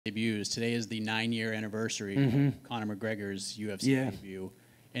debuts. Today is the 9-year anniversary of Conor McGregor's UFC debut,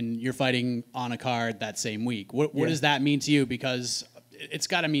 and you're fighting on a card that same week. What does that mean to you? Because it's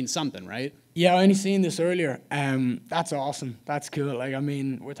got to mean something, right? Yeah, I only seen this earlier. That's awesome. That's cool. Like, I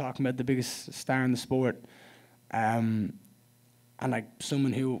mean, we're talking about the biggest star in the sport, and like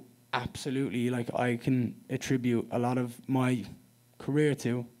someone who absolutely, like, I can attribute a lot of my career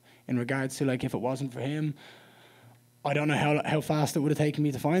to, in regards to, like, if it wasn't for him, I don't know how fast it would have taken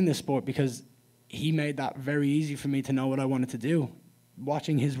me to find this sport, because he made that very easy for me to know what I wanted to do.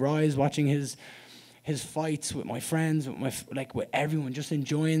 Watching his rise, watching his fights with my friends, with everyone, just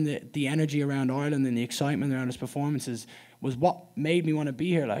enjoying the energy around Ireland and the excitement around his performances was what made me want to be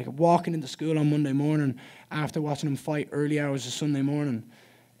here. Like, walking into school on Monday morning after watching him fight early hours of Sunday morning,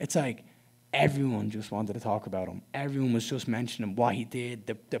 it's like everyone just wanted to talk about him. Everyone was just mentioning what he did.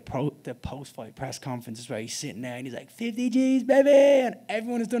 The post-fight press conferences where he's sitting there and he's like, 50 G's, baby! And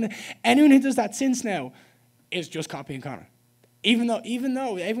everyone has done it. Anyone who does that since now is just copying Conor. Even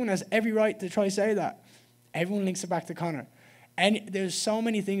though everyone has every right to try to say that, everyone links it back to Conor. And there's so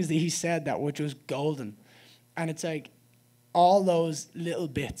many things that he said that were just golden. And it's like, all those little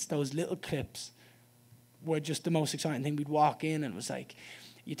bits, those little clips were just the most exciting thing. We'd walk in and it was like,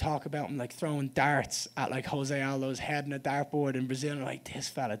 you talk about him like throwing darts at like Jose Aldo's head in a dartboard in Brazil, and like, this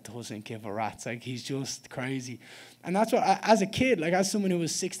fella doesn't give a rat's. Like, he's just crazy. And that's what, as a kid, like, as someone who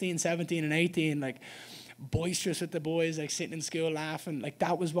was 16, 17, and 18, like, boisterous with the boys, like sitting in school laughing, like,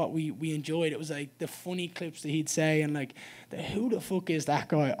 that was what we enjoyed. It was like the funny clips that he'd say, and like who the fuck is that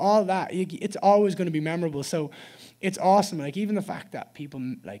guy, all that. It's always going to be memorable. So it's awesome. Like, even the fact that people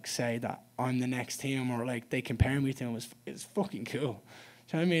like say that I'm the next him, or like they compare me to him, is fucking cool.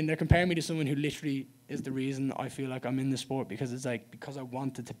 Do you know what I mean? They're comparing me to someone who literally is the reason I feel like I'm in the sport, because it's like, because I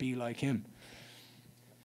wanted to be like him.